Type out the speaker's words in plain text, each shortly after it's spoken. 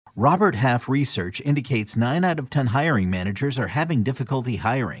Robert Half research indicates 9 out of 10 hiring managers are having difficulty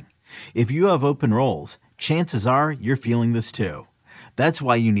hiring. If you have open roles, chances are you're feeling this too. That's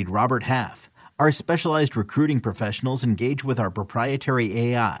why you need Robert Half. Our specialized recruiting professionals engage with our proprietary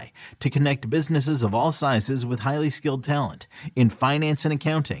AI to connect businesses of all sizes with highly skilled talent in finance and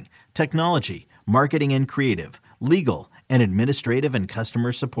accounting, technology, marketing and creative, legal, and administrative and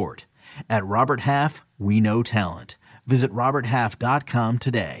customer support. At Robert Half, we know talent. Visit roberthalf.com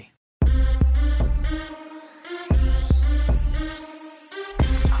today.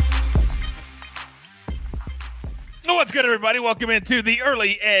 What's good, everybody? Welcome into the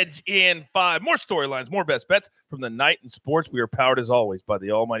Early Edge in 5. More storylines, more best bets from the night in sports. We are powered, as always, by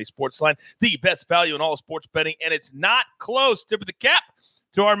the almighty Sports Line, the best value in all of sports betting, and it's not close. Tip of the cap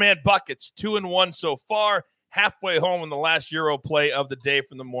to our man Buckets, 2-1 so far, halfway home in the last Euro play of the day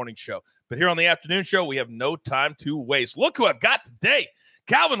from the morning show. But here on the afternoon show, we have no time to waste. Look who I've got today.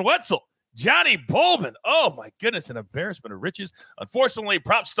 Calvin Wetzel, Johnny Bolbin. Oh, my goodness, an embarrassment of riches. Unfortunately,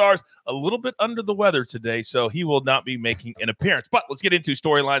 Prop Stars a little bit under the weather today, so he will not be making an appearance. But let's get into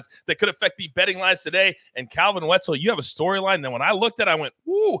storylines that could affect the betting lines today. And Calvin Wetzel, you have a storyline that when I looked at it, I went,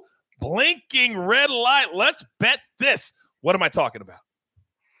 ooh, blinking red light. Let's bet this. What am I talking about?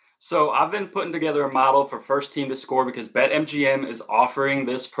 So I've been putting together a model for first team to score because BetMGM is offering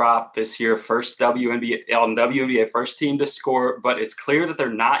this prop this year, first WNBA first team to score, but it's clear that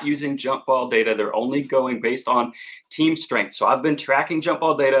they're not using jump ball data. They're only going based on team strength. So I've been tracking jump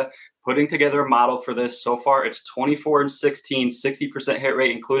ball data, putting together a model for this. So far, it's 24-16, 60% hit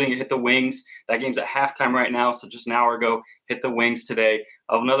rate, including it hit the wings. That game's at halftime right now, so just an hour ago, hit the wings today.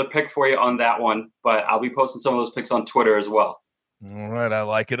 I have another pick for you on that one, but I'll be posting some of those picks on Twitter as well. All right, I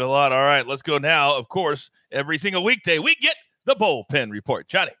like it a lot. All right, let's go now. Of course, every single weekday, we get the bullpen report.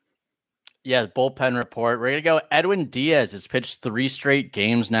 Johnny. Yeah, the bullpen report. We're going to go Edwin Diaz has pitched 3 straight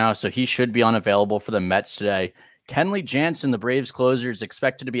games now, so he should be unavailable for the Mets today. Kenley Jansen, the Braves closer, is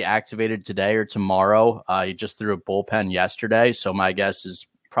expected to be activated today or tomorrow. He just threw a bullpen yesterday, so my guess is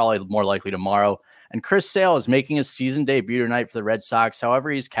probably more likely tomorrow. And Chris Sale is making his season debut tonight for the Red Sox. However,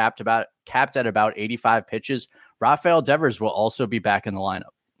 he's capped at about 85 pitches. Rafael Devers will also be back in the lineup.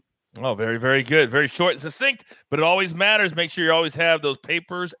 Oh, very, very good. Very short and succinct, but it always matters. Make sure you always have those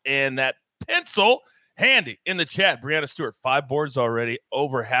papers and that pencil handy in the chat. Brianna Stewart, 5 boards already,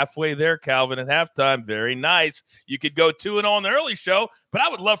 over halfway there, Calvin, at halftime. Very nice. You could go 2-0 on the early show, but I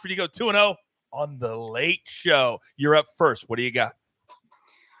would love for you to go 2-0 on the late show. You're up first. What do you got?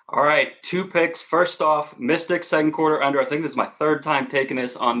 All right, 2 picks. First off, Mystic second quarter under. I think this is my 3rd time taking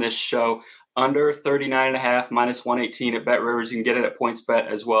this on this show. Under 39.5, -118 at Bet Rivers. You can get it at PointsBet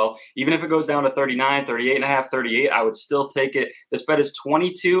as well. Even if it goes down to 39, 38.5, 38, I would still take it. This bet is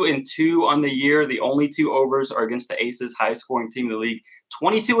 22-2 on the year. The only 2 overs are against the Aces, highest scoring team in the league.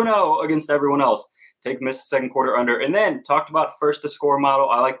 22-0 against everyone else. Take Mystic second quarter under. And then talked about first to score model.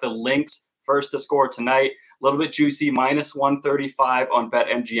 I like the Lynx first to score tonight. A little bit juicy, -135 on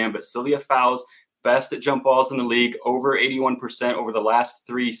BetMGM. But Sylvia Fowles, best at jump balls in the league, over 81% over the last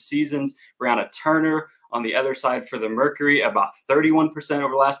 3 seasons. Brianna Turner on the other side for the Mercury, about 31%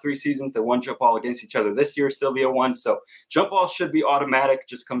 over the last 3 seasons. They won jump ball against each other this year. Sylvia won. So jump ball should be automatic.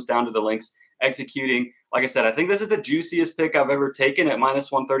 Just comes down to the Lynx executing. Like I said, I think this is the juiciest pick I've ever taken at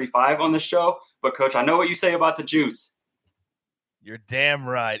 -135 on the show. But, Coach, I know what you say about the juice. You're damn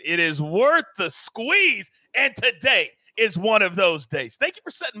right. It is worth the squeeze. And today is one of those days. Thank you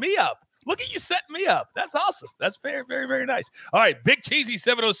for setting me up. Look at you setting me up. That's awesome. That's very, very, very nice. All right. Big Cheesy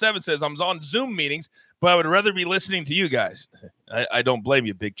 707 says, I'm on Zoom meetings, but I would rather be listening to you guys. I don't blame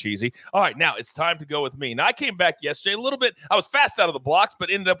you, Big Cheesy. All right. Now it's time to go with me. Now I came back yesterday a little bit. I was fast out of the blocks, but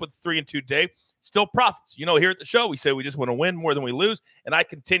ended up with a 3-2 day. Still profits. You know, here at the show, we say we just want to win more than we lose, and I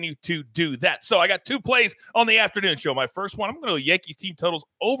continue to do that. So I got 2 plays on the afternoon show. My first one, I'm going to go Yankees team totals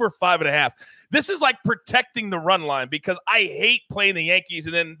over 5.5. This is like protecting the run line because I hate playing the Yankees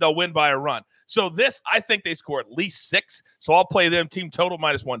and then they'll win by a run. So this, I think they score at least 6. So I'll play them team total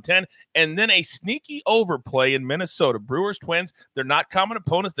 -110. And then a sneaky overplay in Minnesota. Brewers, Twins, they're not common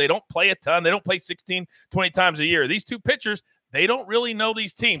opponents. They don't play a ton. They don't play 16, 20 times a year. These 2 pitchers, they don't really know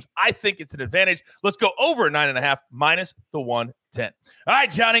these teams. I think it's an advantage. Let's go over 9.5 -110. All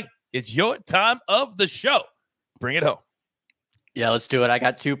right, Johnny, it's your time of the show. Bring it home. Yeah, let's do it. I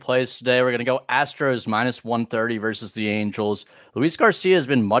got 2 plays today. We're going to go Astros -130 versus the Angels. Luis Garcia has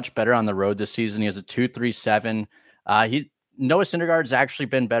been much better on the road this season. He has a 2.37. He's Noah Syndergaard's actually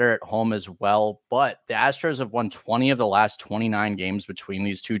been better at home as well, but the Astros have won 20 of the last 29 games between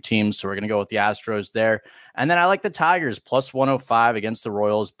these two teams, so we're going to go with the Astros there. And then I like the Tigers, plus 105 against the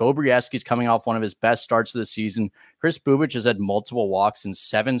Royals. Bo Brieski's coming off one of his best starts of the season. Chris Bubich has had multiple walks in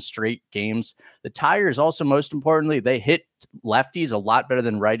 7 straight games. The Tigers also, most importantly, they hit lefties a lot better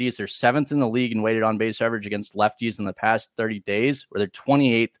than righties. They're 7th in the league in weighted on-base average against lefties in the past 30 days, where they're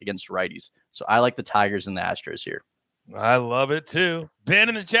 28th against righties. So I like the Tigers and the Astros here. I love it too. Ben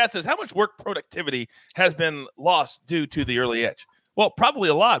in the chat says, how much work productivity has been lost due to the early edge? Well, probably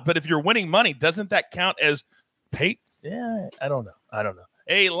a lot, but if you're winning money, doesn't that count as pay? Yeah, I don't know.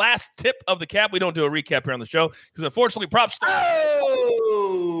 A last tip of the cap. We don't do a recap here on the show because unfortunately, prop star.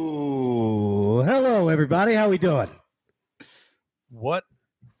 Oh, hello, everybody. How we doing? What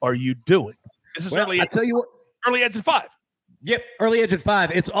are you doing? This is early. I tell you what. Early edge at 5. Yep, early edge at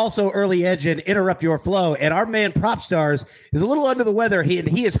 5. It's also early edge and interrupt your flow. And our man Prop Stars is a little under the weather.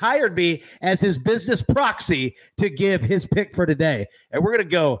 He has hired me as his business proxy to give his pick for today. And we're going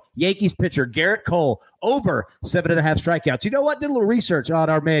to go Yankees pitcher Garrett Cole over 7.5 strikeouts. You know what? Did a little research on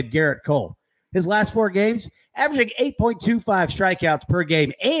our man Garrett Cole. His last 4 games, averaging 8.25 strikeouts per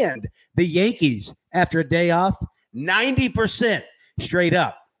game. And the Yankees, after a day off, 90% straight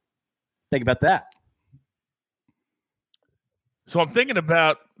up. Think about that. So I'm thinking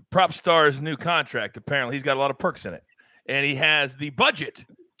about Prop Star's new contract. Apparently, he's got a lot of perks in it. And he has the budget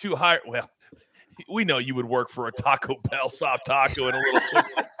to hire. Well, we know you would work for a Taco Bell, soft taco, and a little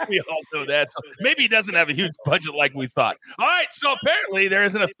chicken. We all know that. So maybe he doesn't have a huge budget like we thought. All right, so apparently there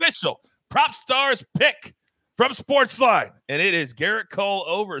is an official Prop Stars pick from Sportsline. And it is Garrett Cole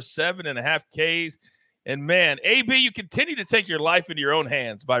over 7.5 Ks. And, man, AB, you continue to take your life into your own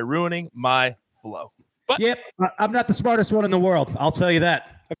hands by ruining my flow. But, yep, I'm not the smartest one in the world. I'll tell you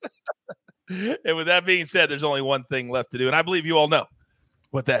that. And with that being said, there's only one thing left to do, and I believe you all know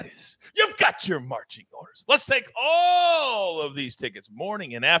what that is. You've got your marching orders. Let's take all of these tickets,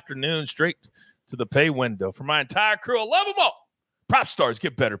 morning and afternoon, straight to the pay window. For my entire crew, I love them all. Prop Stars,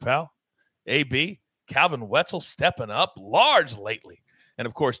 get better, pal. AB, Calvin Wetzel stepping up large lately. And,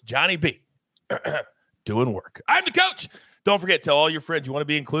 of course, Johnny B doing work. I'm the coach. Don't forget, tell all your friends you want to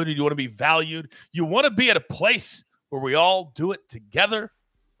be included, you want to be valued, you want to be at a place where we all do it together.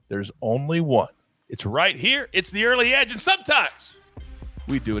 There's only one. It's right here. It's the early edge, and sometimes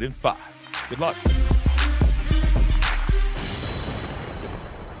we do it in 5. Good luck.